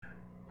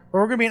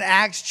We're going to be in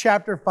Acts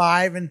chapter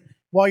 5. And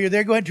while you're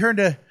there, go ahead and turn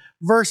to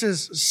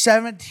verses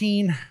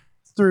 17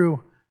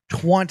 through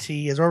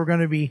 20 is what we're going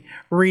to be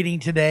reading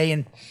today.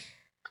 And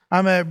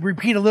I'm going to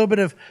repeat a little bit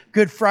of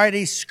Good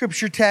Friday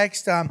scripture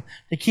text to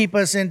keep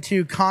us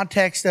into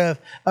context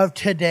of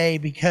today,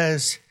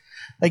 because,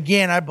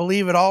 again, I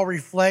believe it all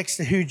reflects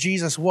who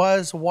Jesus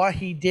was, what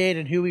he did,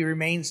 and who he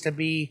remains to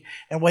be,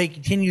 and what he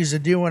continues to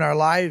do in our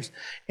lives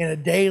in a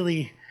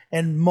daily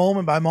and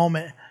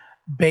moment-by-moment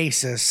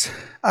basis.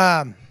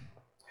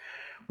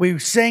 We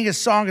sang a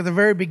song at the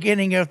very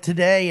beginning of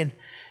today, and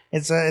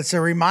it's a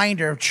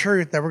reminder of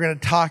truth that we're going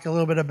to talk a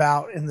little bit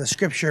about in the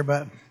scripture.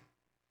 But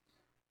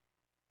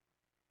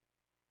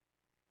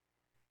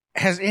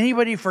has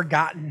anybody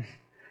forgotten?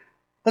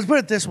 Let's put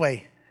it this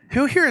way.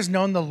 Who here has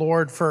known the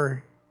Lord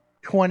for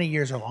 20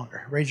 years or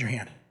longer? Raise your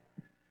hand.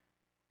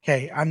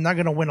 Okay, I'm not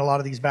going to win a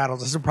lot of these battles.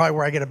 This is probably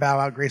where I get to bow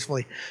out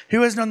gracefully.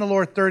 Who has known the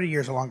Lord 30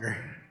 years or longer?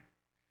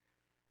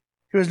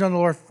 Who has known the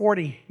Lord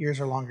 40 years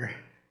or longer?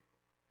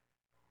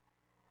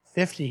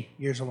 50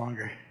 years or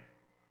longer?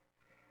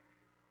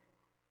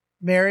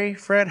 Mary,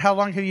 Fred, how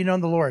long have you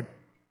known the Lord?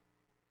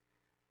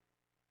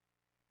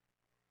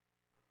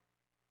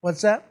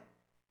 What's that?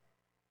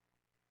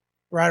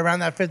 Right around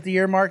that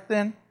 50-year mark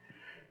then?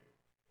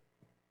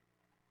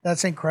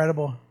 That's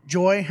incredible.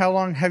 Joy, how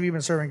long have you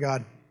been serving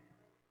God?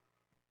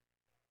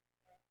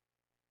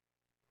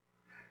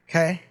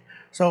 Okay,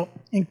 so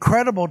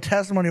incredible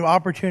testimony of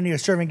opportunity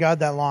of serving God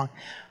that long.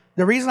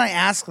 The reason I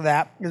ask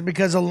that is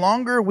because the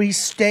longer we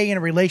stay in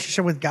a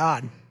relationship with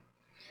God,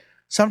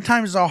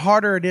 sometimes the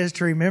harder it is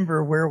to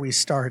remember where we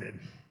started.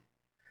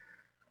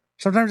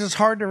 Sometimes it's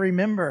hard to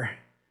remember.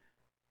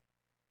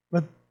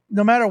 But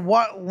no matter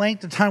what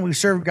length of time we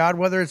serve God,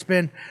 whether it's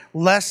been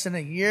less than a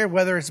year,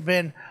 whether it's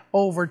been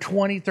over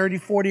 20, 30,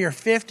 40, or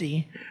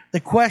 50, the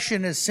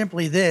question is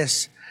simply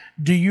this: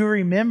 do you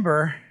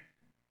remember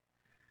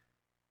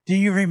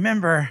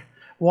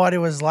what it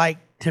was like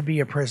to be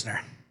a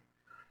prisoner?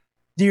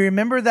 Do you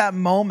remember that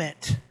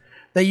moment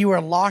that you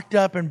were locked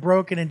up and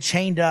broken and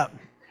chained up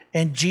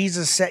and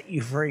Jesus set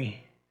you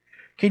free?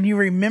 Can you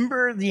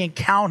remember the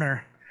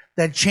encounter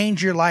that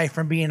changed your life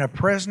from being a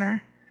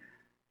prisoner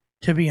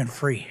to being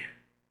free?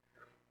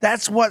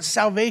 That's what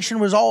salvation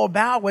was all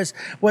about, was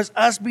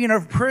us being a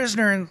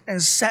prisoner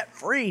and set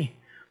free.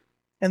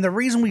 And the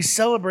reason we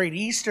celebrate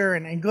Easter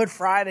and Good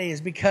Friday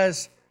is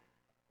because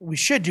we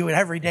should do it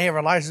every day of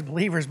our lives as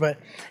believers, but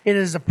it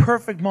is a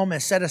perfect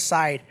moment set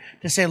aside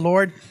to say,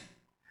 Lord,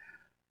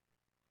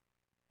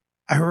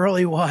 I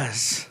really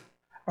was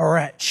a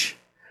wretch.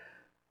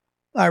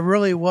 I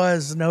really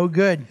was no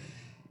good.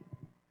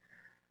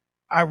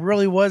 I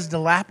really was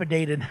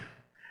dilapidated.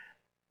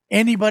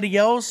 Anybody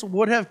else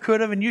would have, could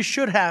have, and you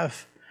should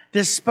have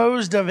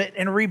disposed of it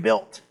and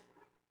rebuilt.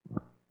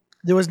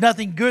 There was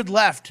nothing good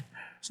left.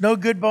 There's no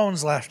good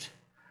bones left.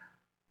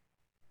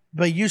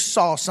 But you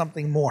saw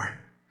something more.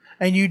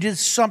 And you did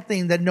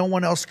something that no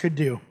one else could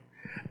do.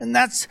 And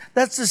that's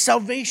the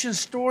salvation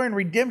story and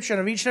redemption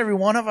of each and every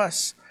one of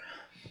us.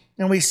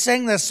 And we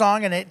sang this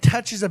song, and it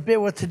touches a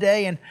bit with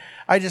today, and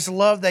I just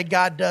love that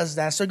God does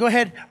that. So go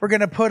ahead, we're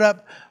going to put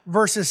up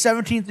verses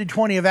 17 through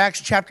 20 of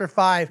Acts chapter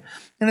 5.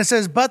 And it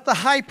says, "But the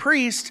high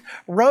priest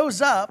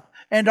rose up,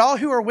 and all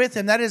who were with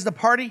him," that is the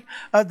party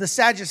of the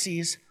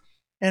Sadducees,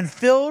 "and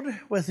filled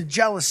with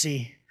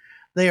jealousy,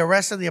 they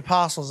arrested the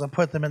apostles and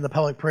put them in the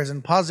public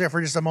prison." Pause there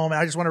for just a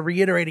moment. I just want to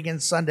reiterate again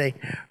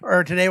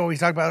today what we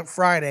talked about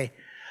Friday.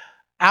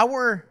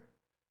 Our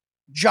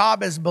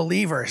job as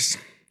believers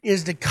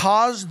is to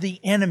cause the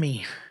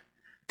enemy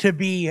to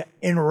be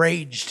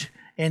enraged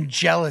and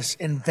jealous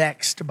and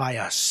vexed by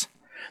us.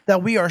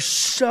 That we are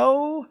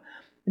so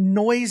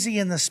noisy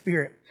in the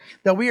spirit,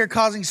 that we are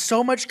causing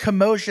so much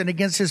commotion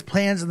against his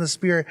plans in the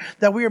spirit,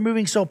 that we are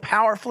moving so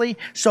powerfully,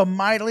 so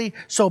mightily,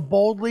 so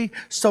boldly,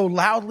 so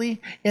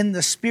loudly in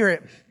the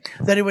spirit,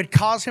 that it would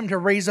cause him to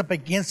raise up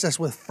against us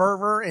with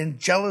fervor and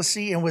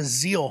jealousy and with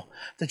zeal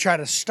to try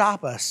to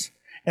stop us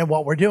in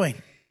what we're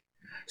doing.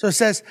 So it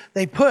says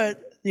they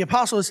put the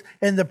apostles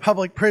in the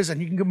public prison.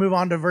 You can move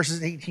on to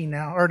verses 18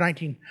 now, or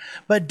 19.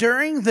 "But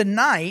during the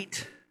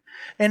night,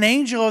 an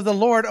angel of the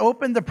Lord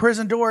opened the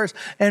prison doors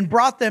and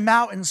brought them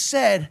out and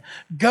said,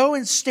 'Go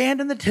and stand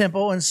in the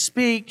temple and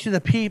speak to the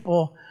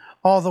people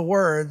all the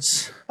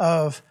words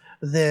of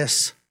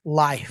this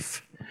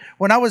life.'"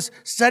 When I was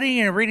studying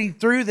and reading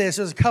through this,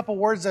 there was a couple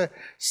words that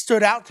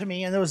stood out to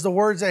me, and there was the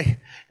words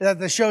that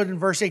they showed in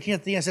verse 18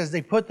 at the end. It says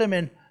they put them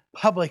in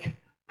public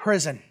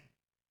prison.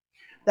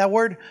 That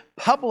word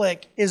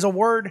public is a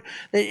word,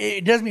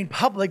 it does mean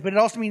public, but it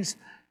also means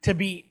to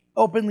be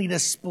openly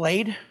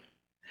displayed.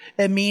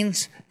 It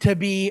means to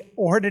be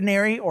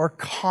ordinary or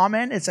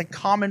common. It's a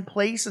common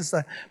place. It's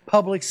the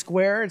public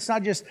square. It's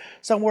not just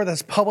somewhere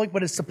that's public,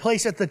 but it's the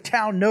place that the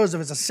town knows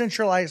of. It's a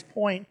centralized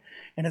point,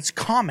 and it's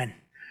common.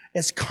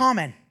 It's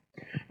common.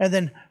 And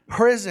then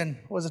prison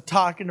was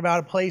talking about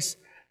a place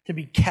to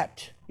be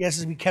kept. Yes,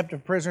 it's to be kept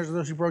of prisoners or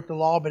those who broke the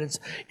law, but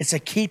it's a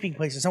keeping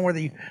place. It's somewhere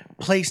that you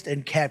placed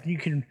and kept. You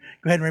can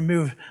go ahead and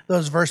remove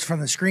those verses from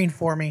the screen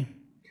for me.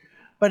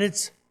 But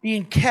it's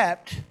being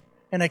kept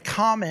in a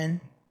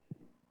common,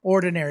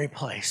 ordinary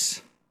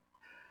place.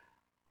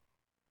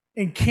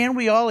 And can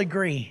we all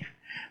agree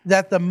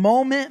that the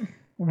moment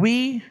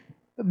we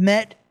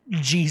met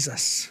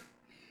Jesus,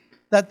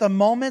 that the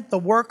moment the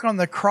work on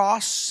the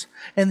cross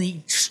and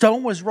the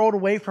stone was rolled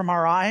away from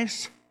our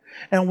eyes,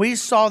 and we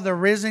saw the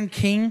risen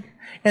King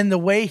and the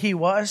way he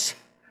was,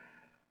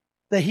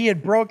 that he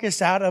had broke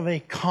us out of a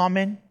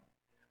common,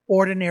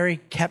 ordinary,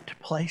 kept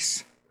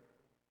place?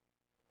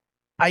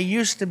 I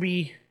used to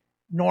be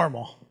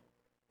normal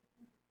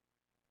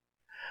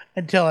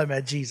until I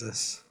met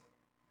Jesus.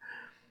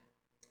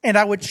 And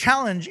I would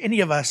challenge any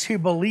of us who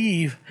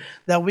believe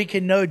that we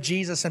can know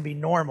Jesus and be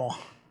normal,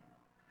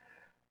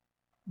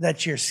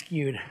 that you're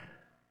skewed,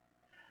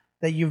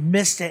 that you've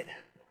missed it.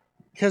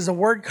 Because the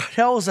Word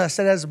tells us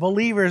that as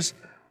believers,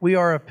 we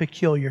are a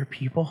peculiar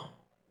people.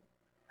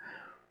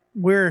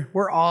 We're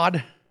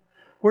odd.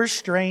 We're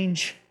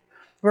strange.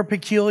 We're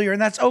peculiar,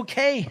 and that's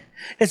okay.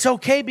 It's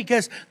okay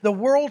because the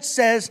world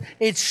says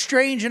it's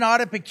strange and odd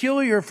and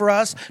peculiar for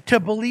us to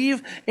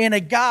believe in a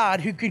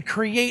God who could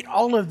create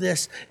all of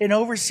this and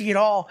oversee it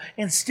all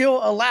and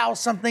still allow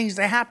some things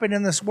to happen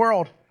in this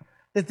world.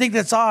 They think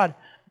that's odd.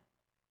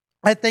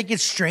 I think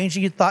it's strange that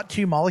you thought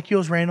two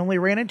molecules randomly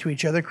ran into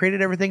each other,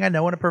 created everything I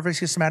know in a perfect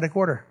systematic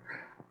order.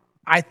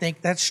 I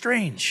think that's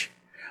strange.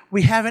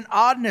 We have an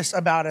oddness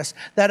about us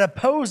that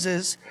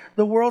opposes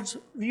the world's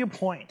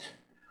viewpoint.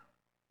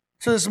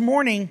 So this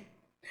morning,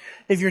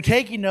 if you're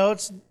taking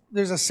notes,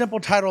 there's a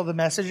simple title of the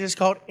message. It's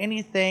called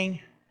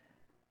Anything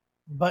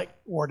But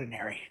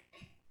Ordinary.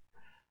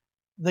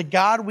 The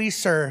God we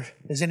serve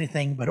is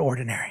anything but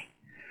ordinary.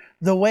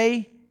 The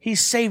way he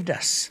saved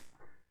us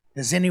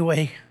is any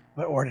way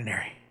but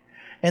ordinary.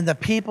 And the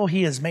people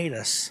he has made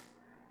us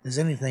is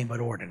anything but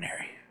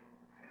ordinary.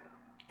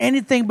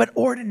 Anything but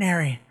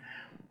ordinary.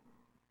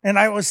 And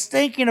I was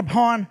thinking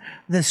upon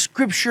the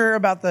scripture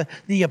about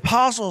the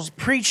apostles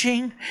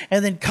preaching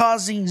and then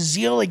causing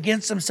zeal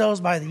against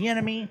themselves by the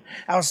enemy.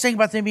 I was thinking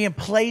about them being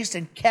placed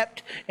and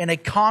kept in a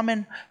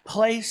common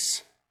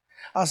place.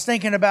 I was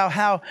thinking about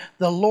how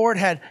the Lord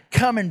had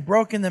come and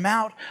broken them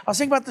out. I was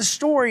thinking about the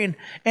story, and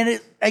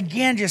it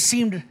again just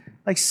seemed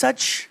like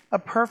such a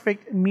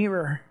perfect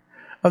mirror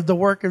of the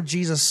work of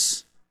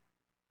Jesus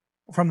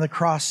from the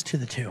cross to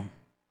the tomb.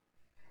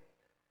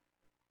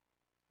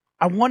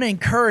 I want to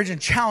encourage and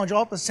challenge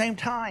all at the same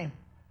time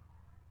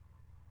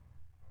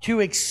to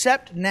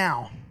accept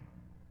now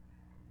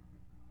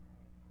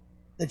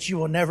that you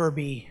will never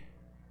be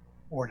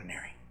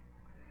ordinary.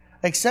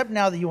 Accept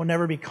now that you will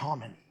never be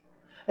common.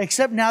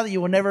 Accept now that you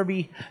will never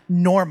be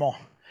normal.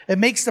 It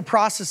makes the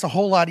process a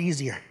whole lot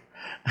easier.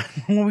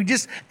 When we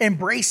just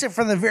embrace it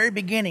from the very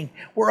beginning,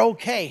 we're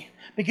okay.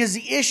 Because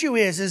the issue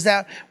is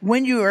that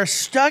when you are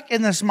stuck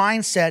in this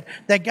mindset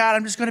that, God,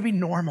 I'm just going to be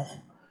normal.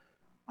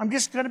 I'm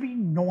just going to be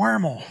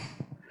normal.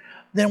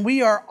 Then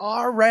we are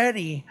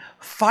already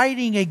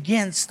fighting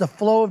against the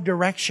flow of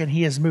direction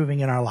he is moving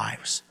in our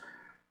lives.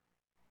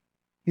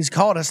 He's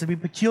called us to be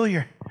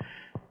peculiar.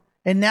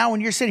 And now when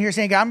you're sitting here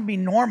saying, God, I'm going to be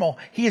normal,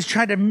 he is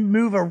trying to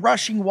move a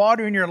rushing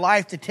water in your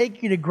life to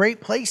take you to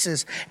great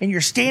places. And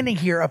you're standing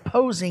here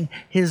opposing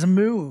his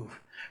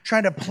move,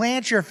 trying to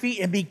plant your feet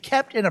and be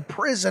kept in a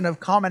prison of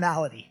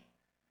commonality.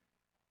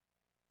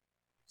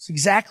 It's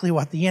exactly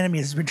what the enemy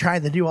has been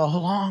trying to do all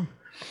along.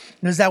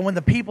 Is that when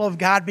the people of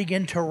God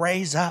begin to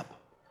raise up,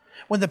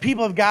 when the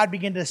people of God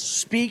begin to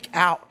speak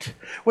out,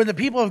 when the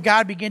people of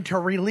God begin to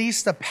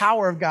release the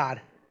power of God,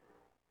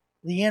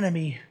 the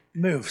enemy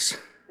moves.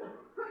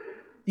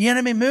 The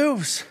enemy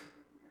moves.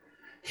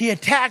 He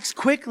attacks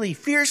quickly,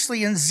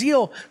 fiercely, in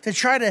zeal to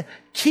try to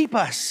keep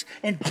us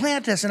and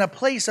plant us in a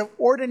place of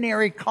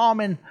ordinary,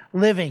 common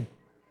living.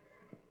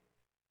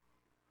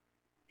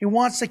 He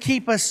wants to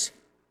keep us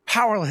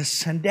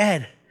powerless and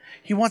dead.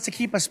 He wants to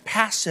keep us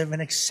passive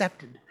and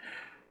accepted.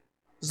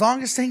 As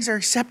long as things are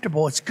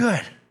acceptable, it's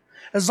good.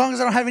 As long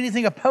as I don't have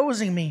anything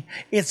opposing me,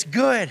 it's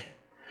good.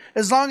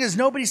 As long as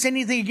nobody's saying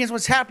anything against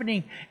what's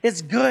happening,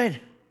 it's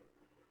good.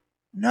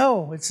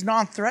 No, it's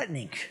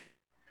non-threatening.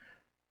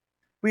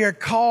 We are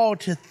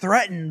called to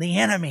threaten the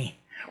enemy.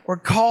 We're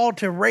called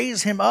to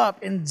raise him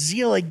up in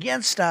zeal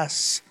against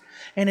us.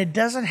 And it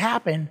doesn't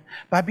happen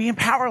by being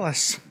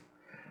powerless.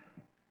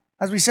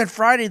 As we said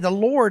Friday, the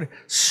Lord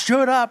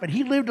stood up and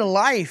he lived a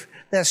life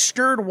that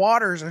stirred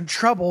waters and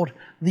troubled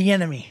the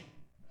enemy.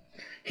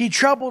 He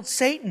troubled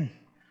Satan.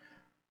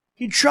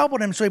 He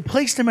troubled him, so he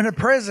placed him in a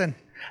prison.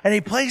 And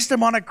he placed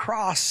him on a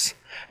cross.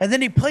 And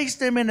then he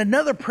placed him in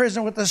another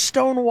prison with a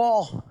stone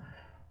wall.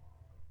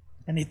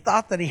 And he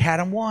thought that he had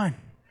him won.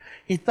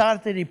 He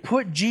thought that he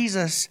put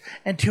Jesus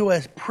into a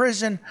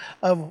prison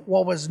of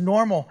what was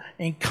normal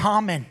and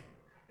common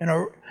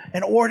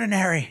and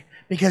ordinary.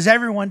 Because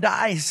everyone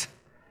dies.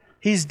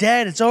 He's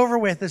dead. It's over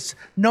with. It's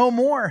no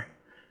more.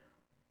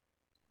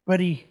 But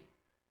he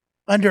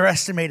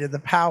underestimated the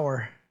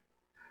power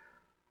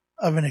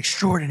of an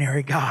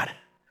extraordinary God.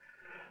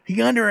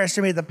 He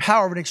underestimated the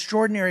power of an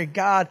extraordinary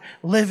God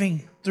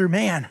living through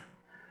man.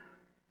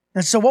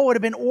 And so what would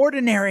have been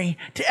ordinary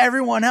to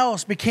everyone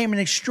else became an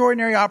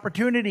extraordinary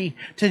opportunity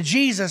to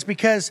Jesus,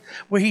 because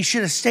where he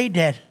should have stayed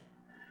dead,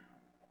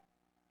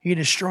 he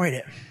destroyed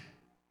it.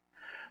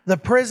 The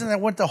prison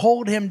that went to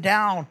hold him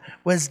down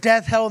was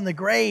death, hell, and the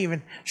grave.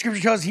 And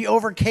Scripture tells us he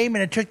overcame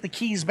it and took the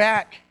keys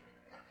back.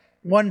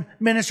 One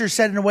minister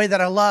said in a way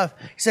that I love,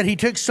 he said he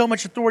took so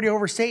much authority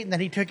over Satan that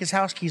he took his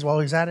house keys while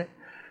he was at it.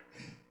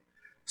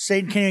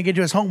 Satan can't even get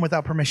to his home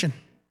without permission.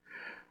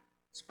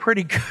 It's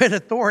pretty good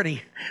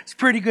authority. It's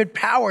pretty good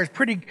power. It's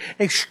pretty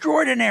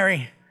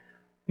extraordinary.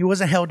 He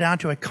wasn't held down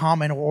to a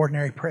common or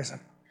ordinary prison.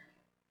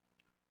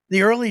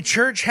 The early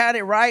church had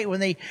it right when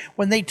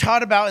they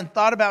taught about and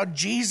thought about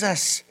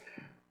Jesus.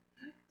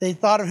 They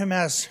thought of him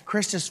as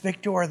Christus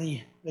Victor,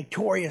 the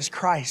victorious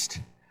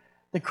Christ.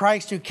 The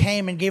Christ who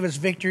came and gave us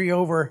victory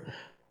over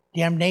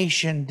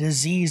damnation,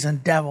 disease,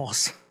 and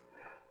devils.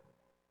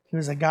 He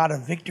was a God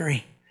of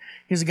victory.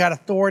 He was a God of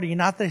authority.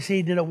 Not that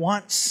he did it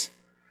once,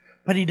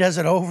 but he does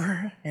it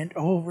over and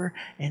over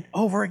and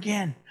over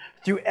again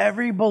through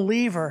every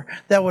believer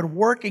that would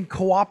work in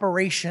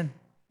cooperation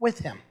with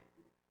him.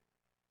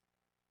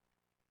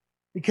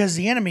 Because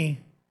the enemy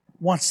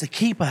wants to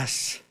keep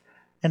us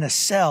in a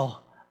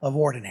cell of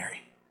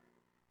ordinary.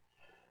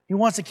 He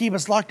wants to keep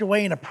us locked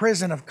away in a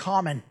prison of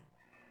common.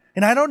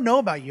 And I don't know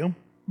about you,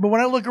 but when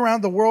I look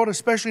around the world,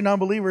 especially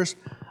non-believers,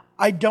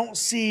 I don't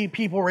see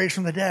people raised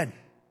from the dead.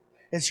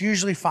 It's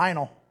usually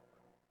final.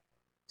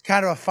 It's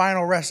kind of a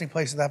final resting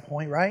place at that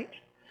point, right?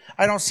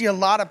 I don't see a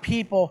lot of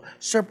people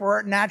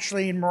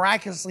supernaturally and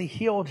miraculously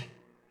healed.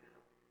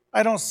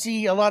 I don't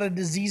see a lot of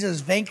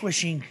diseases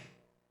vanquishing.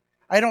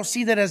 I don't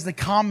see that as the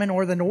common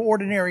or the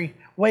ordinary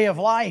way of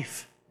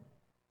life.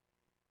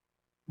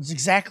 It's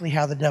exactly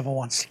how the devil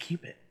wants to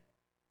keep it.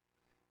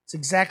 It's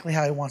exactly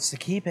how he wants to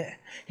keep it.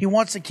 He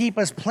wants to keep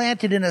us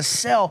planted in a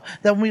cell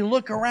that when we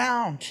look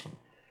around,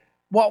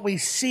 what we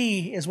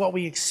see is what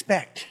we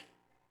expect.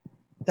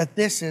 That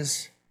this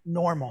is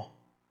normal.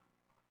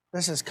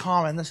 This is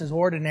common. This is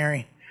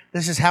ordinary.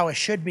 This is how it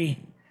should be.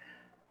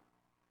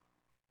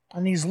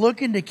 And he's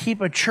looking to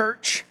keep a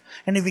church.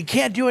 And if he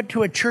can't do it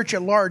to a church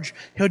at large,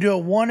 he'll do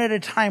it one at a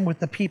time with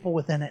the people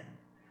within it.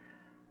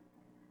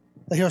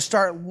 That he'll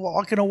start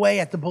walking away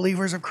at the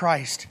believers of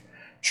Christ,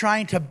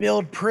 trying to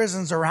build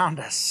prisons around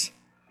us,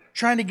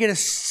 trying to get us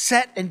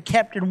set and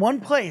kept in one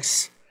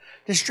place,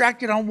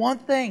 distracted on one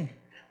thing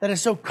that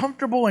is so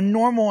comfortable and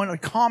normal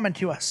and common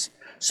to us,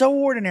 so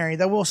ordinary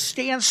that we'll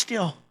stand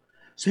still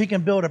so he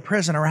can build a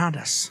prison around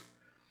us.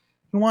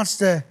 He wants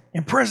to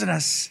imprison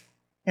us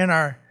in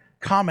our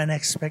common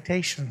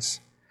expectations.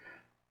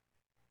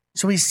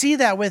 So we see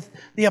that with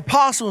the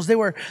apostles. They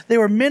were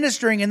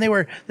ministering and they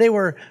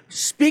were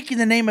speaking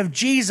the name of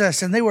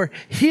Jesus, and they were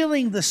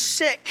healing the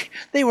sick.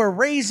 They were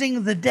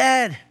raising the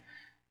dead.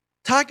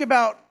 Talk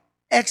about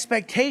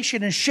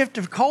expectation and shift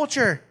of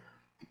culture.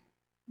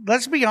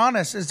 Let's be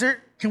honest.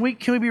 Can we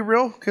be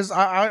real? Because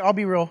I'll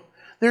be real.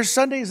 There's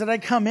Sundays that I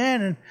come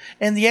in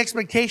and the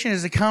expectation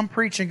is to come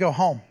preach and go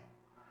home.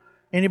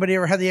 Anybody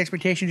ever had the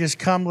expectation just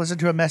come, listen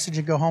to a message,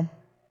 and go home?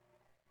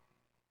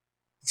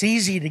 It's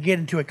easy to get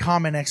into a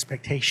common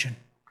expectation,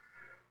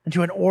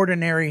 into an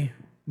ordinary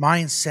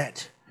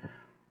mindset.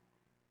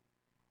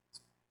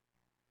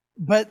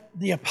 But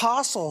the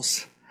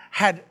apostles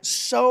had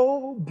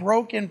so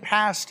broken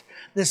past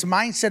this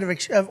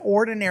mindset of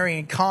ordinary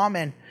and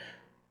common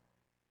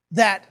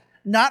that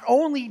not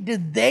only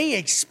did they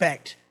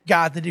expect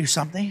God to do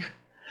something,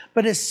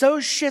 but it so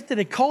shifted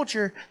a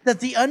culture that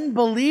the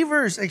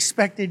unbelievers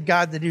expected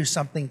God to do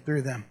something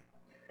through them.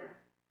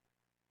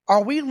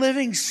 Are we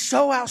living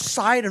so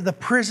outside of the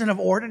prison of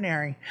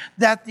ordinary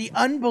that the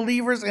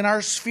unbelievers in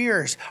our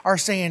spheres are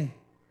saying,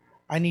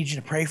 I need you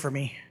to pray for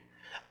me.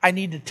 I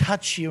need to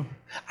touch you.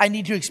 I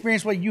need to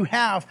experience what you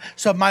have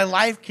so my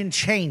life can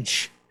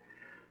change.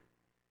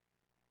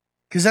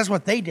 Because that's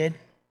what they did.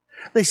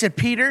 They said,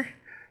 Peter,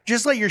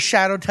 just let your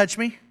shadow touch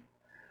me.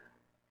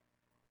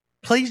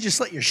 Please just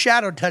let your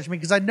shadow touch me,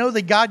 because I know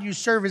the God you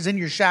serve is in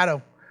your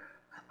shadow.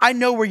 I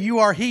know where you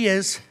are, he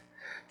is.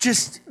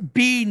 Just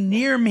be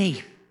near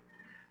me.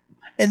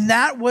 And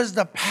that was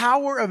the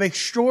power of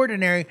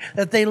extraordinary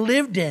that they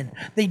lived in.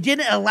 They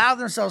didn't allow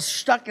themselves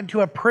stuck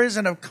into a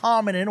prison of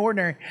common and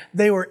ordinary.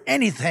 They were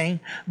anything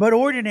but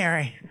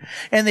ordinary.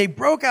 And they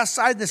broke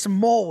outside this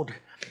mold.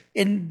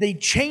 And they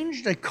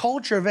changed the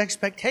culture of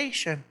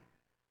expectation.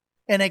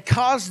 And it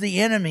caused the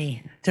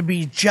enemy to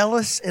be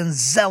jealous and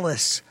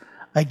zealous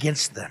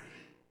against them.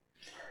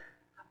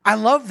 I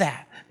love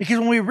that. Because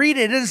when we read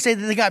it, it doesn't say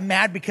that they got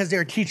mad because they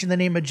were teaching the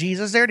name of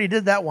Jesus. They already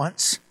did that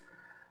once.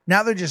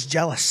 Now they're just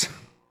jealous.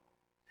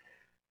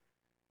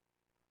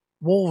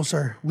 Wolves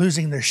are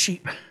losing their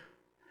sheep.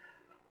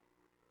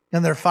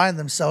 And they're finding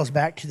themselves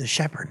back to the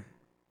shepherd.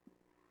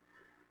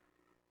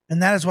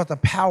 And that is what the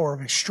power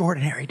of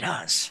extraordinary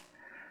does.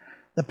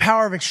 The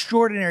power of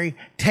extraordinary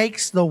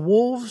takes the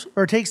wolves,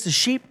 or takes the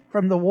sheep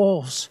from the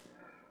wolves,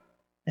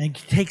 and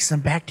takes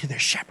them back to their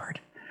shepherd.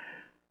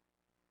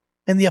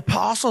 And the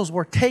apostles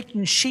were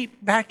taking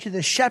sheep back to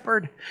the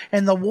shepherd,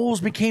 and the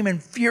wolves became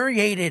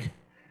infuriated.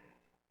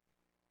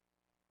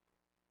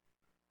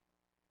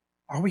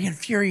 Are we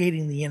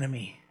infuriating the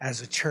enemy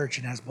as a church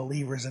and as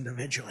believers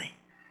individually?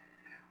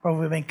 Or have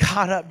we been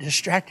caught up,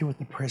 distracted with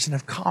the prison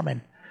of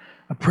common,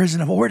 a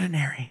prison of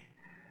ordinary?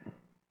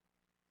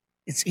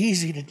 It's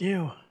easy to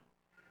do.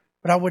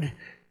 But I would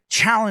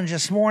challenge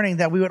this morning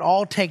that we would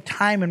all take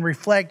time and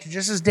reflect,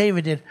 just as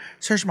David did.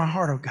 Search my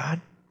heart, O God.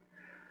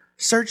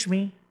 Search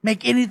me.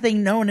 Make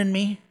anything known in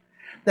me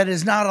that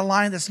is not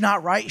aligned, that's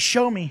not right.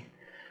 Show me.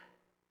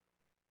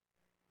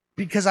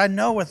 Because I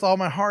know with all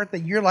my heart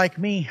that you're like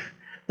me,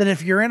 that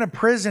if you're in a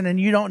prison and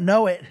you don't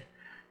know it,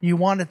 you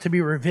want it to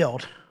be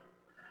revealed.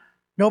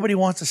 Nobody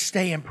wants to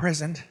stay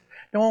imprisoned.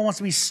 No one wants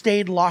to be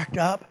stayed locked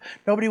up.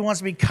 Nobody wants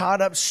to be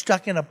caught up,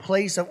 stuck in a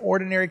place of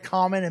ordinary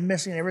common and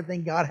missing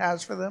everything God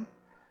has for them.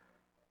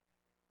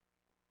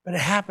 But it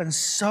happens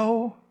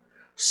so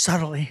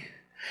subtly.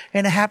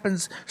 And it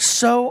happens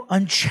so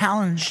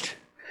unchallenged.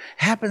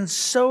 It happens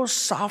so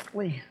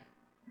softly.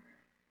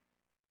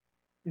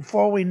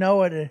 Before we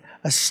know it,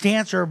 a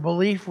stance or a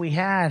belief we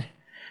had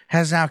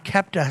has now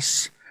kept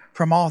us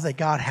from all that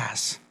God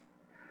has.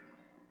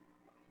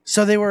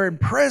 So they were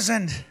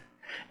imprisoned,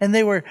 and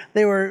they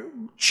were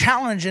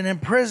challenged and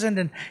imprisoned.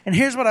 And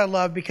here's what I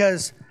love,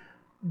 because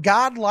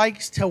God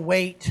likes to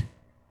wait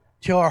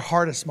till our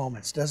hardest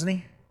moments, doesn't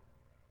he?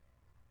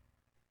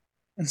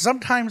 And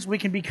sometimes we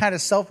can be kind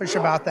of selfish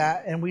about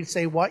that, and we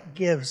say, what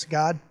gives,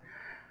 God?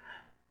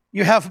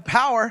 You have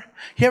power.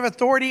 You have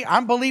authority.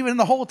 I'm believing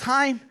the whole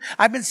time.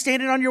 I've been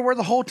standing on your word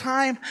the whole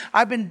time.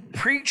 I've been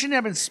preaching it.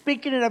 I've been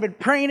speaking it. I've been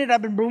praying it.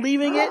 I've been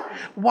believing it.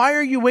 Why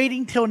are you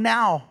waiting till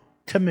now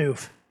to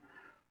move?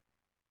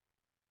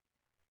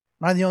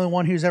 Am I the only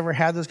one who's ever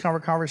had those kind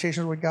of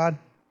conversations with God?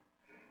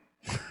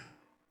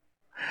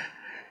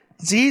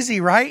 It's easy,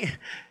 right?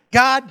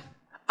 God,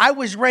 I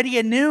was ready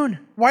at noon.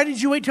 Why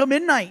did you wait till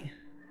midnight?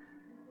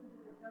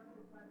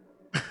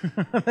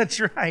 That's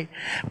right.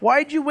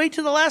 Why did you wait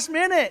till the last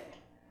minute?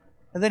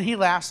 And then he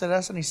laughs at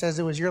us and he says,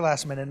 it was your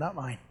last minute, not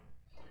mine.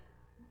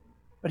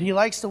 But he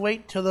likes to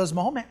wait till those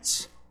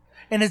moments.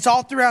 And it's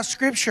all throughout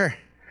Scripture,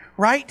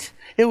 right?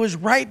 It was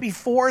right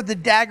before the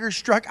dagger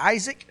struck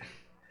Isaac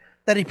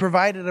that he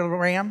provided a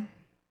ram.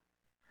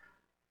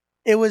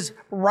 It was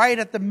right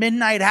at the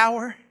midnight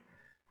hour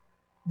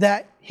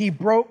that he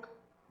broke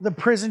the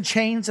prison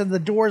chains and the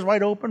doors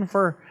wide open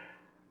for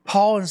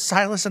Paul and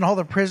Silas and all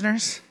the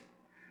prisoners.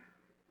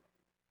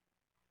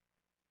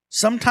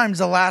 Sometimes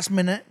the last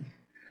minute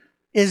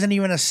isn't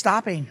even a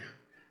stopping,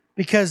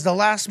 because the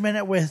last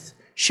minute with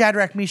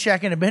Shadrach,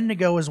 Meshach, and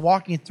Abednego is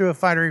walking through a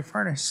fiery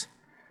furnace.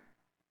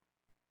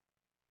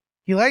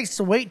 He likes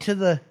to wait to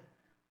the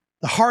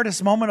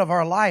hardest moment of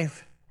our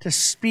life to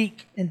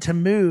speak and to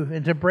move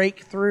and to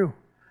break through.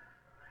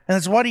 And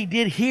that's what he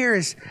did here.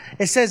 Is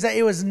it says that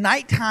it was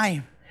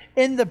nighttime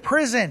in the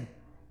prison.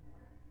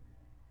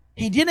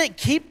 He didn't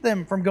keep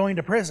them from going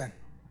to prison.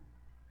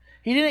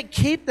 He didn't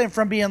keep them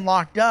from being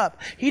locked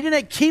up. He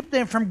didn't keep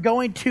them from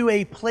going to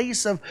a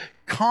place of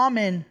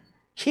common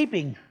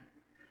keeping.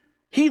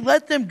 He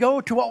let them go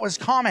to what was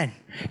common.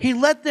 He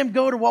let them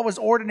go to what was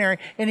ordinary,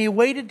 and he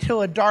waited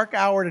till a dark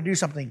hour to do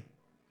something.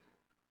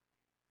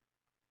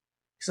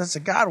 So that's the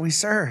God we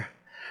serve.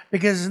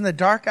 Because in the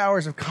dark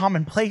hours of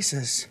common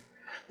places,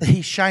 that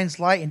he shines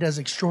light and does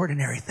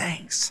extraordinary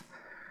things.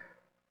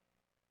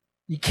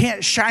 You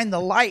can't shine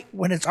the light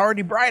when it's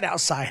already bright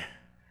outside.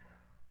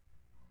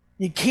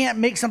 You can't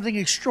make something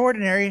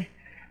extraordinary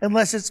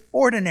unless it's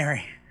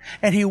ordinary.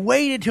 And he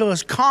waited till it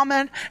was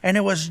common and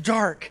it was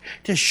dark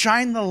to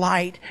shine the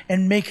light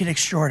and make it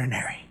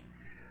extraordinary.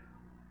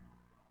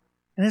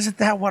 And isn't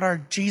that what our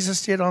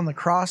Jesus did on the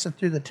cross and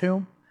through the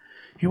tomb?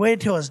 He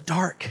waited till it was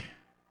dark.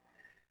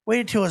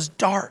 Waited till it was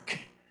dark.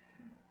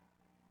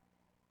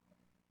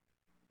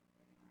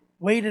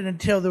 Waited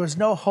until there was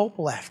no hope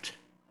left.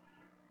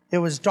 It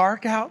was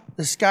dark out.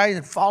 The sky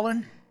had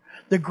fallen.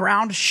 The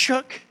ground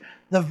shook.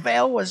 The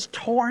veil was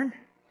torn.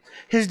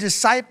 His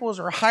disciples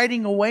are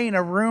hiding away in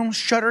a room,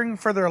 shuddering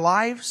for their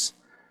lives,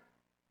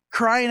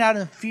 crying out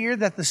in fear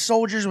that the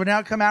soldiers would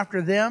now come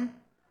after them.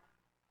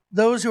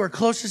 Those who are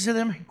closest to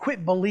them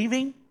quit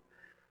believing.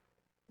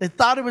 They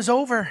thought it was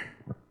over.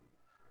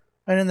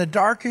 And in the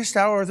darkest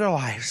hour of their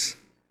lives,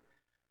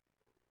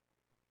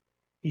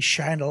 he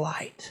shined a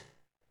light.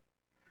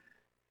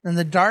 In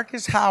the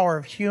darkest hour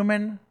of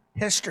human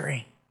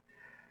history,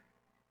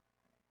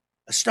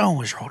 a stone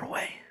was rolled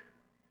away.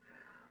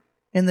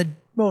 In the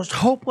most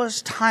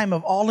hopeless time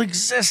of all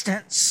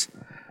existence,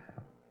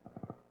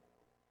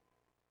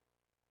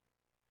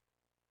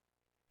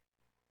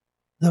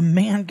 the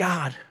man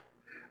God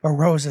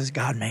arose as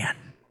God-man.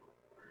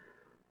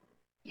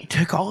 He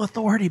took all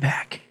authority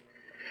back.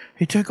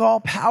 He took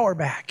all power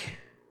back.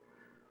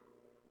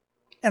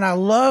 And I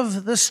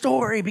love the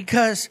story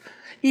because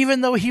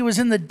even though he was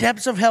in the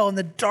depths of hell, in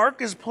the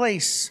darkest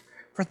place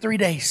for 3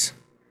 days,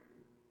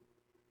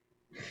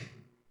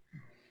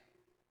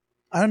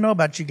 I don't know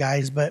about you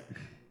guys, but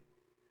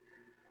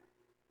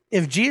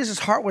if Jesus'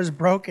 heart was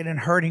broken and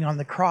hurting on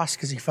the cross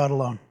because he felt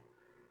alone,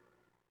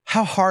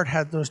 how hard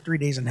had those 3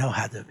 days in hell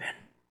had to have been?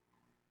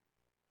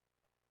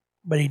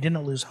 But he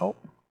didn't lose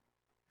hope.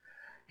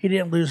 He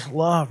didn't lose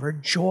love or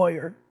joy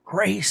or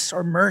grace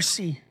or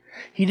mercy.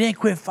 He didn't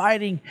quit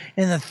fighting.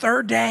 And the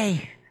third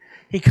day,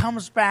 he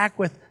comes back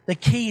with the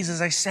keys,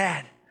 as I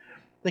said.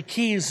 The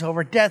keys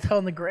over death, hell,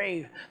 and the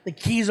grave. The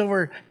keys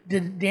over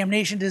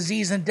damnation,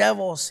 disease, and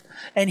devils.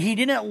 And he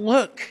didn't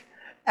look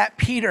at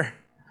Peter.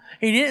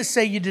 He didn't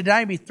say, you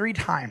denied me 3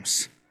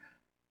 times.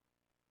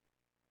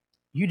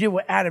 You did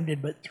what Adam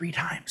did, but 3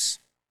 times.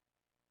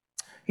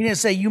 He didn't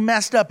say, you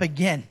messed up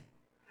again.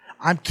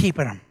 I'm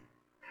keeping him.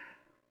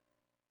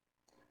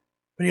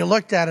 But he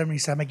looked at him and he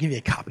said, I'm going to give you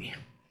a copy.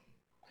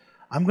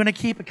 I'm going to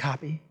keep a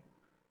copy.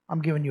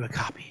 I'm giving you a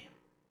copy.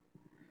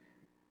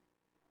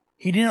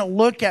 He didn't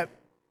look at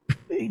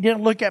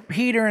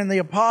Peter and the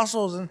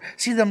apostles and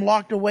see them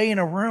locked away in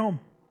a room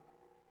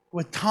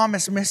with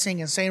Thomas missing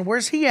and saying,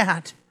 where's he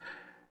at?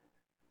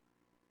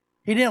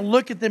 He didn't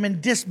look at them in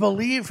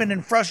disbelief and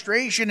in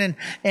frustration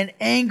and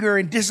anger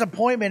and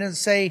disappointment and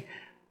say,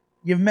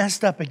 you've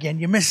messed up again.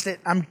 You missed it.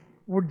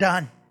 We're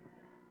done.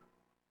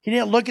 He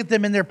didn't look at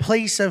them in their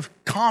place of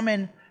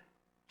common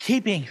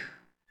keeping.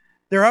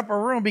 Their upper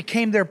room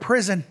became their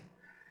prison.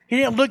 He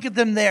didn't look at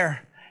them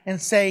there and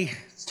say,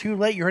 it's too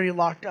late, you're already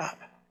locked up.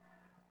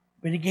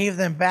 But he gave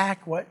them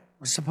back what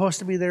was supposed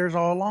to be theirs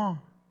all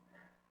along.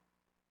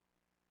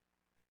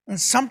 And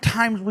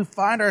sometimes we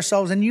find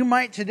ourselves, and you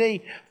might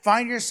today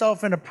find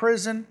yourself in a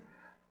prison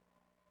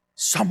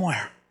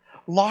somewhere,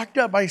 locked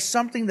up by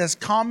something that's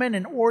common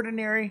and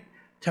ordinary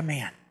to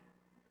man.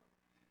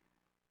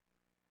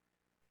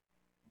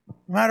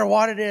 No matter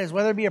what it is,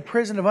 whether it be a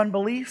prison of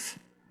unbelief,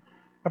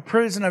 a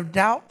prison of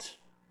doubt,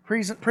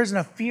 prison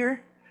of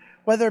fear,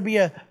 whether it be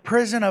a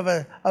prison of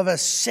a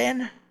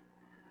sin,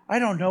 I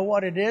don't know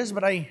what it is,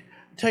 but I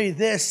tell you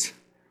this,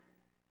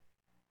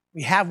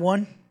 we have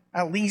one,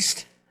 at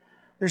least.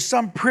 There's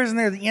some prison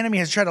there the enemy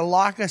has tried to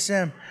lock us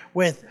in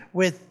with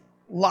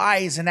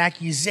lies and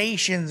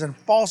accusations and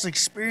false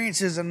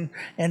experiences and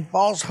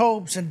false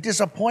hopes and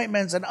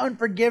disappointments and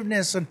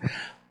unforgiveness. And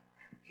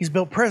he's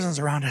built prisons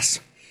around us.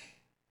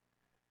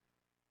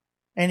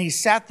 And he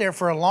sat there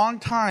for a long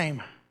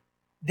time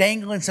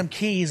dangling some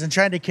keys and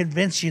trying to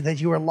convince you that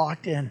you were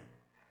locked in.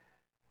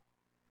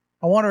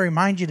 I want to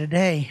remind you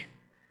today,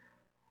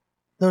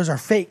 those are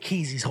fake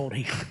keys he's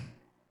holding.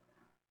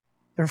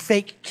 They're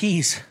fake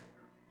keys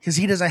because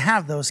he doesn't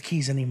have those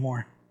keys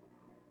anymore.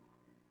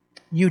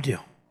 You do.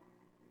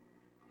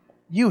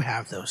 You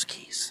have those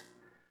keys.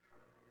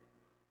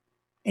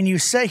 And you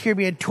sit here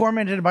being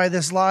tormented by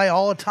this lie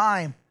all the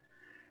time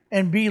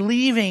and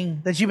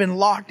believing that you've been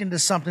locked into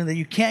something that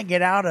you can't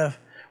get out of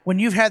when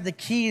you've had the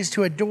keys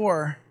to a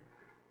door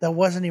that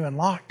wasn't even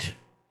locked.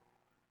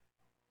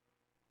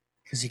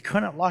 Because he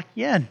couldn't lock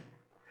you in.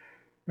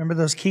 Remember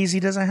those keys he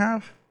doesn't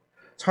have?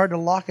 It's hard to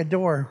lock a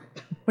door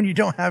when you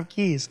don't have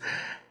keys.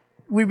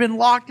 We've been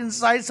locked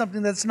inside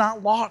something that's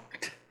not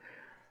locked.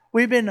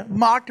 We've been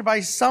mocked by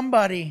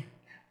somebody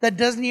that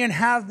doesn't even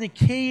have the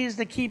keys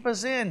to keep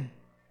us in.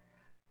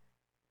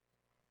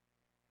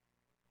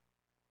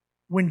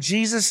 When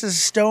Jesus'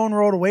 stone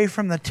rolled away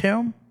from the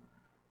tomb,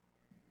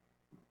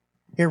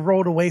 it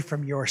rolled away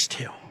from yours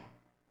too.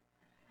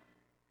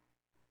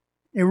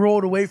 It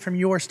rolled away from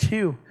yours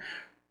too.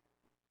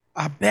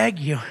 I beg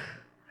you,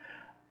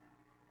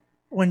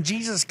 when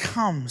Jesus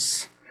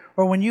comes,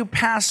 or when you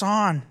pass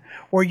on,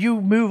 or you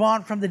move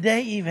on from the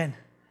day even,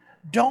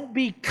 don't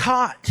be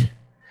caught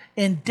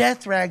in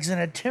death rags in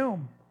a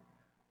tomb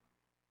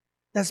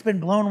that's been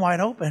blown wide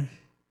open.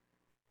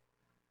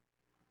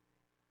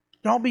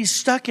 Don't be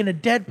stuck in a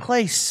dead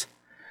place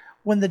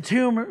when the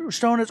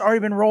tombstone has already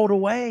been rolled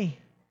away.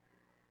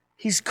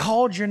 He's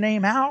called your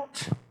name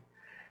out.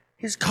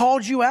 He's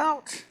called you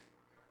out.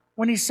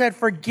 When he said,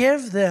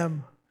 forgive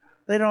them,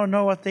 they don't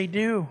know what they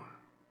do.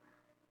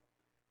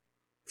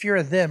 If you're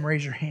a them,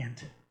 raise your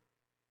hand.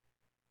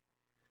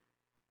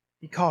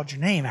 He called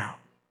your name out.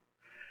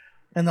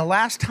 And the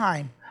last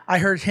time I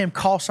heard him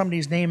call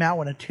somebody's name out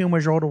when a tomb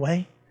was rolled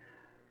away,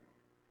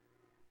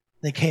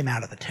 they came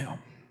out of the tomb.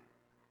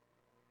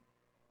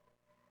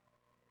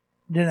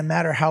 Didn't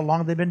matter how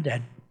long they'd been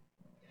dead.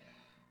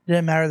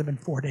 Didn't matter they'd been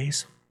 4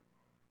 days.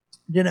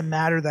 Didn't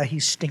matter that he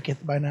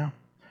stinketh by now.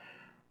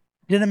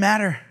 Didn't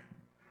matter.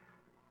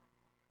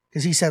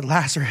 Because he said,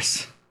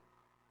 Lazarus,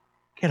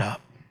 get up.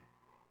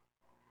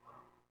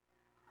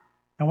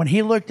 And when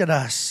he looked at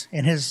us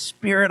in his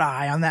spirit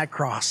eye on that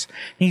cross,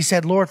 he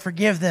said, Lord,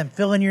 forgive them.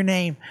 Fill in your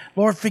name.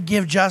 Lord,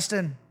 forgive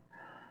Justin.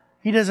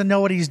 He doesn't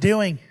know what he's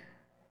doing.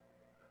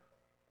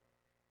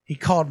 He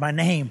called my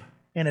name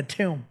in a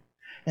tomb.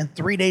 And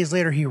 3 days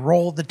later, he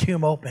rolled the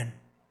tomb open.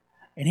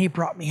 And he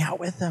brought me out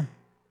with him.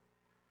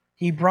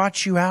 He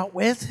brought you out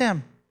with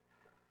him.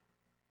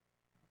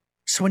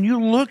 So when you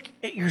look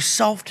at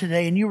yourself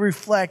today and you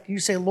reflect, you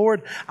say,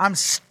 Lord, I'm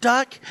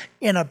stuck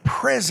in a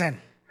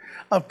prison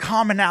of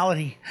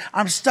commonality.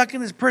 I'm stuck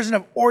in this prison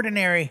of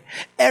ordinary.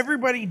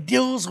 Everybody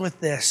deals with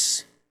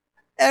this.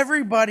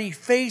 Everybody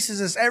faces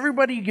this.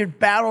 Everybody gets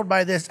battled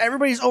by this.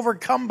 Everybody's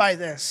overcome by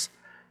this.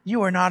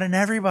 You are not in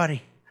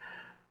everybody.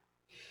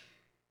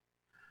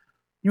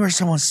 You are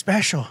someone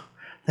special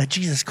that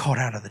Jesus called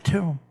out of the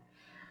tomb.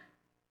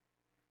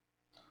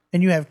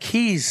 And you have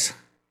keys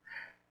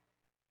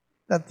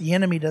that the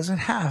enemy doesn't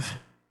have.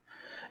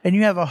 And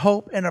you have a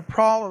hope and a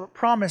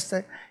promise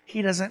that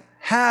he doesn't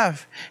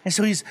have. And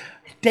so he's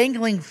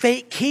dangling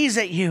fake keys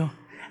at you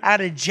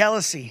out of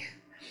jealousy.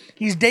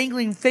 He's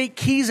dangling fake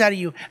keys out of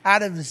you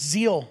out of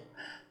zeal.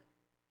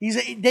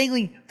 He's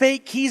dangling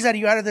fake keys out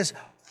of you out of this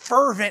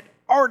fervent,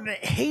 ardent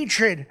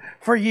hatred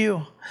for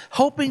you,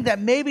 hoping that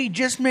maybe,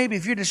 just maybe,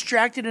 if you're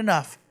distracted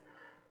enough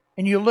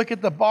and you look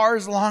at the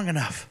bars long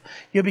enough,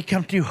 you'll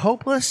become too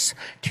hopeless,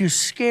 too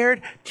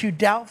scared, too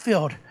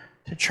doubt-filled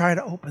to try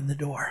to open the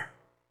door.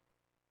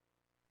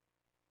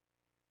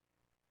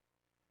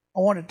 I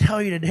want to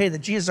tell you today that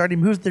Jesus already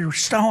moved the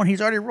stone. He's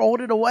already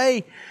rolled it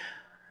away.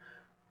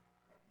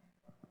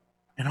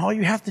 And all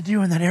you have to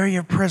do in that area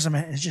of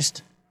imprisonment is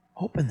just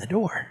open the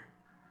door.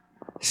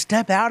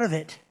 Step out of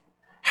it.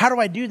 How do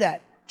I do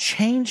that?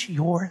 Change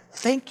your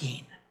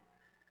thinking.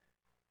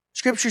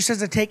 Scripture says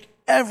to take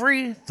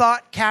every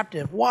thought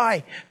captive.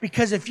 Why?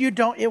 Because if you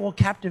don't, it will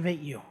captivate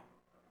you.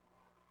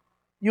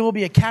 You will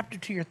be a captive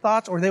to your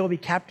thoughts, or they will be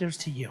captives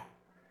to you.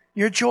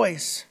 Your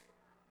choice.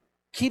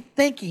 Keep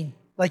thinking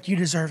like you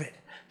deserve it.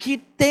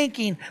 Keep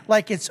thinking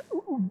like it's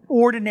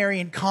ordinary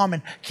and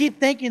common. Keep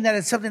thinking that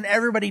it's something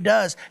everybody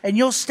does, and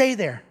you'll stay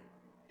there.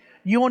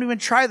 You won't even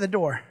try the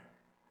door.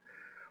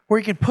 Where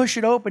you can push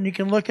it open, you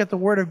can look at the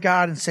Word of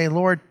God and say,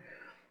 Lord,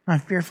 I'm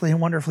fearfully and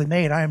wonderfully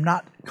made. I am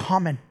not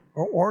common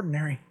or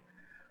ordinary.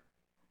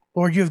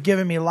 Lord, you have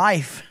given me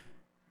life.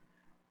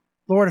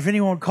 Lord, if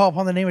anyone would call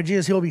upon the name of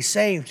Jesus, he will be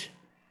saved.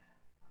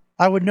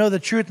 I would know the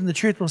truth, and the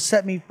truth will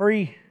set me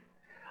free.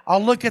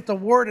 I'll look at the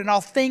Word, and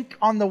I'll think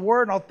on the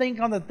Word, and I'll think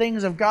on the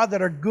things of God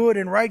that are good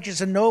and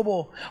righteous and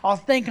noble. I'll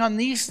think on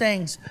these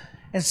things,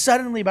 and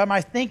suddenly by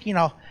my thinking,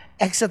 I'll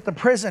exit the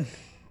prison.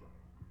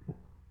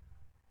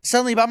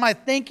 Suddenly by my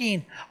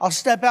thinking, I'll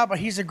step out, but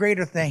here's a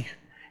greater thing,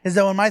 is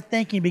that when my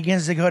thinking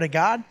begins to go to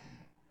God,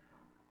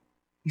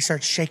 he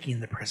starts shaking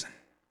the prison.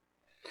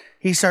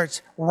 He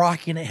starts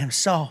rocking it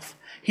himself.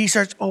 He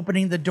starts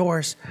opening the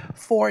doors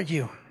for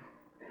you.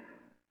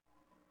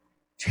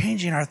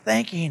 Changing our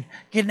thinking,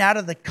 getting out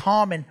of the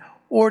common,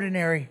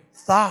 ordinary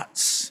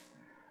thoughts,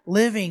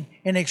 living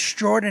in an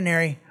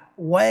extraordinary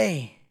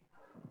way,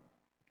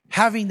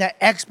 having that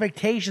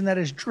expectation that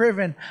is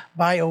driven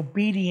by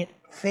obedient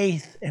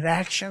faith and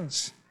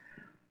actions.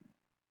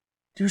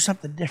 Do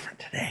something different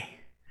today.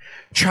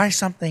 Try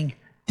something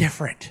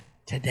different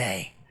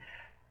today.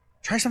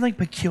 Try something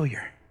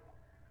peculiar.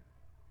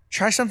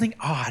 Try something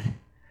odd.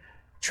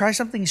 Try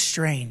something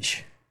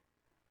strange.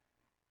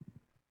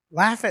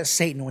 Laugh at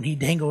Satan when he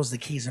dangles the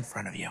keys in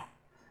front of you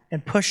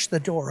and push the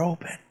door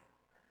open.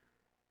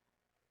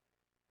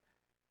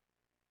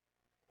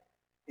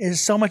 It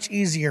is so much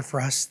easier for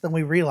us than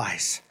we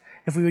realize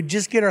if we would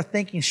just get our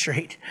thinking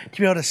straight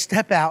to be able to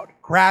step out,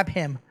 grab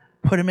him,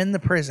 put him in the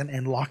prison,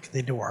 and lock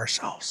the door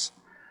ourselves.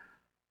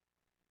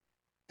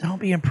 Don't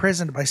be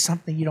imprisoned by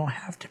something you don't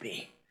have to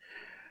be.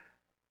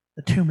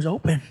 The tomb's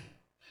open.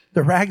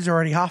 The rags are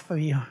already off of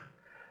you.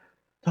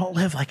 Don't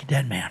live like a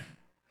dead man.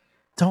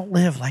 Don't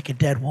live like a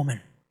dead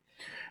woman.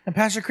 And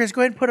Pastor Chris,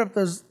 go ahead and put up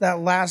that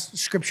last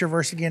scripture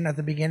verse again at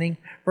the beginning,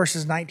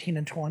 verses 19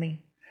 and 20.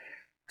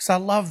 Because I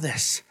love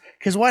this.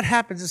 Because what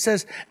happens, it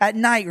says, at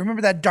night,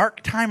 remember that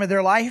dark time of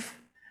their life?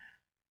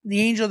 The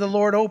angel of the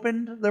Lord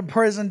opened the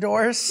prison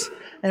doors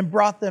and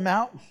brought them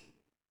out.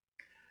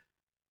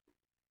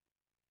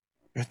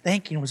 Their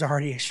thinking was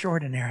already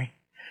extraordinary.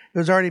 It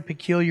was already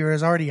peculiar. It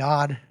was already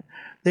odd.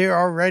 They were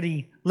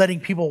already letting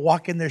people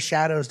walk in their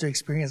shadows to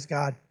experience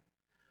God.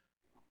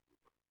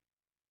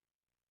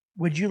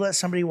 Would you let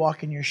somebody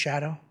walk in your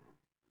shadow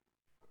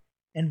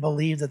and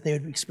believe that they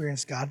would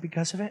experience God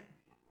because of it?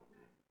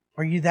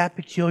 Are you that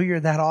peculiar,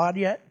 that odd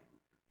yet?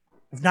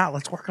 If not,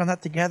 let's work on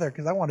that together,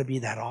 because I want to be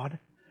that odd.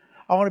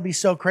 I want to be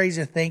so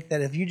crazy to think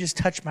that if you just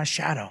touch my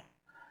shadow,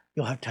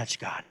 you'll have touched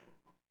God.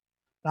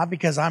 Not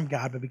because I'm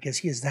God, but because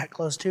he is that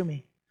close to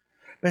me.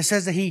 But it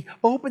says that he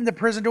opened the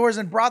prison doors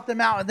and brought them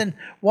out. And then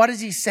what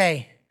does he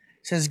say?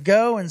 He says,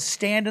 go and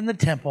stand in the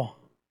temple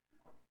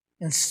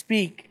and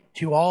speak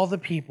to all the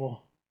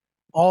people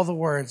all the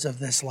words of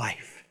this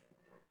life.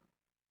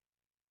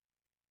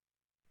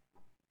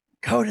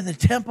 Go to the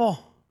temple.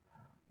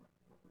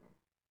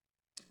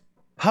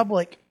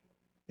 Public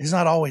is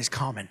not always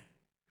common.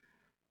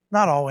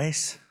 Not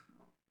always.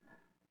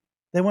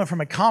 They went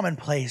from a common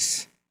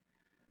place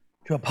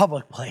to a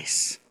public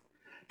place,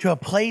 to a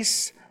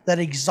place that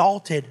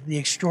exalted the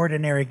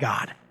extraordinary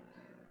God.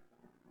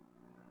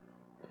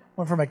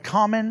 Went from a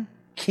common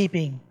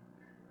keeping,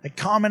 a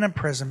common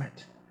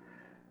imprisonment,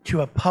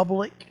 to a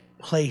public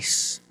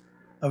place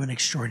of an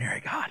extraordinary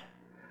God.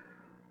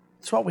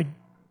 That's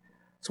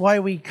why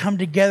we come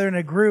together in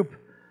a group.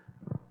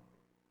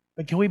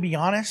 But can we be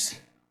honest?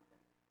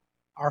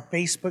 Our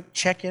Facebook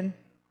check-in,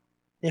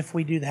 if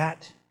we do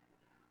that,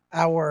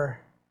 our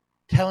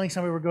telling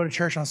somebody we're going to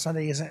church on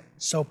Sunday isn't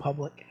so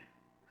public.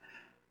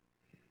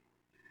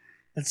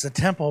 It's a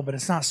temple, but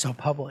it's not so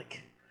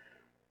public.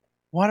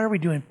 What are we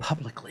doing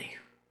publicly?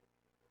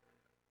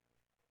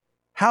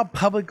 How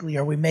publicly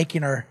are we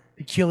making our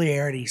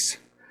peculiarities?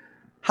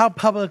 How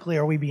publicly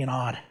are we being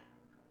odd?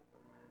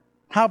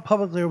 How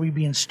publicly are we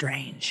being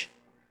strange?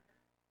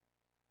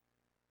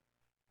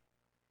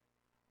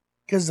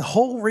 Because the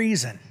whole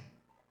reason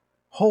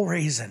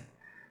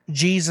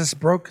Jesus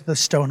broke the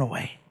stone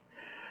away,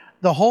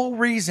 the whole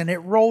reason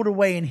it rolled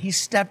away and he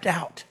stepped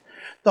out,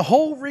 the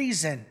whole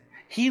reason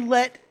he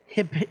let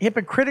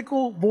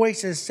hypocritical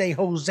voices say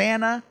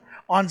Hosanna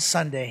on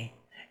Sunday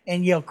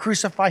and yell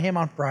crucify him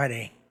on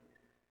Friday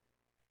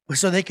was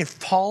so they could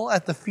fall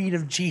at the feet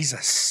of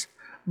Jesus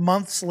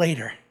months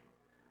later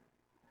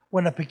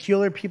when a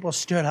peculiar people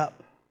stood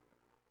up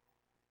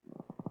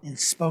and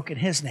spoke in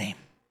his name.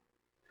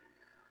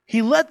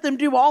 He let them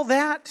do all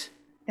that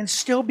and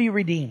still be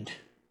redeemed.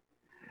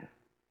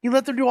 He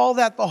let them do all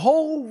that. The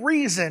whole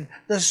reason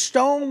the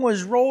stone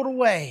was rolled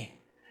away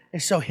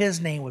is so his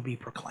name would be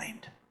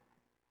proclaimed.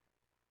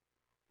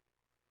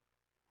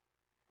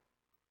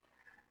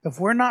 If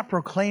we're not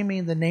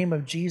proclaiming the name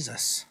of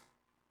Jesus,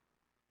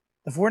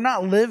 if we're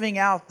not living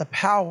out the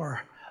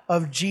power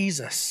of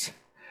Jesus,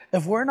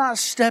 if we're not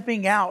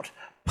stepping out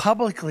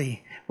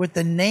publicly with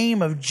the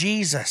name of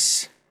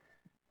Jesus,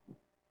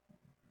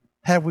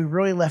 have we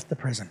really left the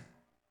prison?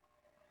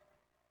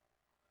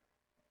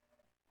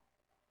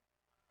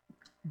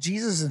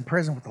 Jesus is in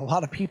prison with a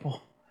lot of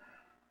people.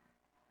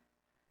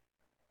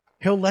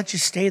 He'll let you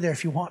stay there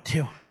if you want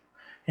to,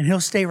 and he'll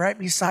stay right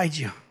beside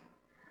you.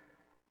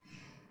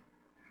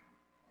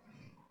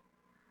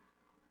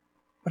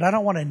 But I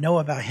don't want to know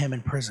about him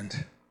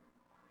imprisoned.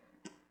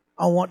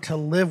 I want to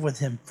live with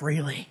him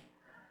freely.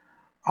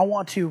 I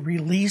want to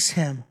release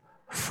him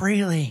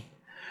freely.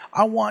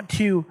 I want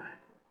to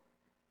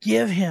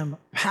give him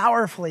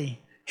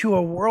powerfully to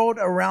a world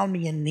around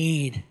me in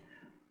need.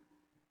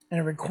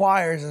 And it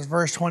requires, as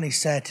verse 20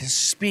 said, to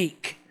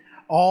speak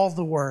all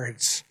the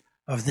words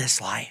of this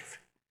life.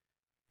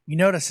 You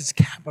notice it's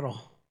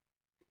capital.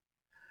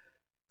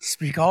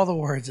 Speak all the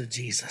words of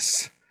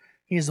Jesus.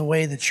 He is the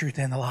way, the truth,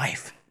 and the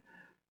life.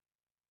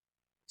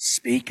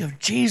 Speak of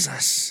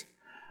Jesus.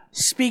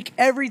 Speak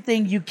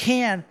everything you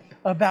can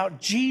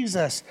about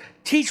Jesus.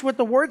 Teach what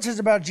the Word says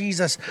about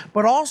Jesus,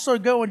 but also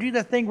go and do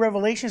the thing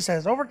Revelation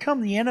says.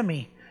 Overcome the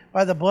enemy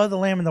by the blood of the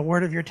Lamb and the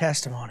word of your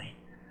testimony.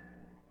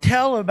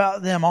 Tell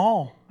about them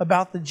all,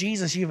 about the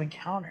Jesus you've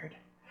encountered.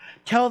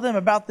 Tell them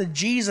about the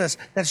Jesus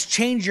that's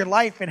changed your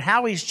life and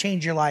how he's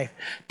changed your life.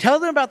 Tell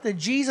them about the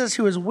Jesus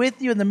who is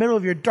with you in the middle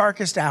of your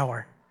darkest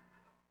hour.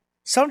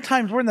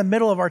 Sometimes we're in the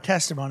middle of our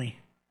testimony,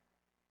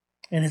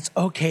 and it's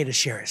okay to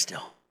share it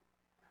still.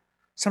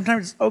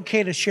 Sometimes it's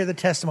okay to share the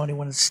testimony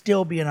when it's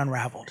still being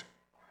unraveled,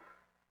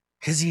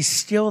 because he's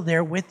still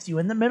there with you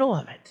in the middle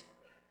of it.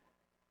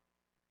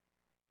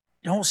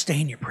 Don't stay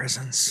in your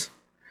prisons.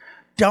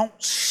 Don't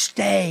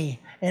stay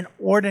an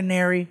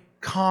ordinary,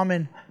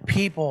 common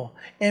people.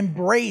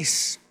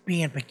 Embrace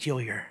being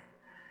peculiar.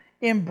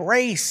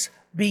 Embrace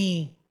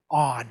being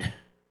odd.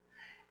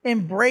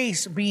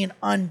 Embrace being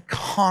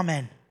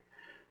uncommon,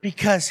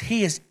 because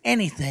he is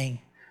anything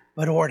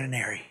but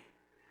ordinary.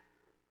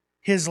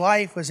 His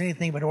life was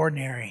anything but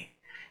ordinary.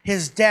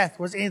 His death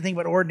was anything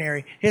but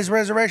ordinary. His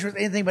resurrection was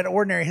anything but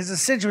ordinary. His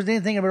ascension was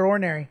anything but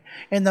ordinary.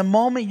 And the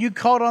moment you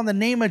called on the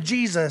name of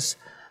Jesus,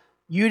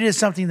 you did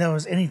something that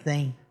was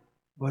anything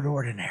but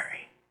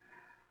ordinary.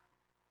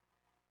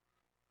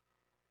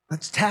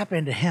 Let's tap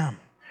into him.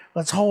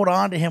 Let's hold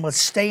on to him. Let's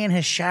stay in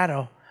his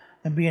shadow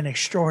and be an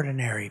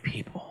extraordinary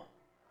people.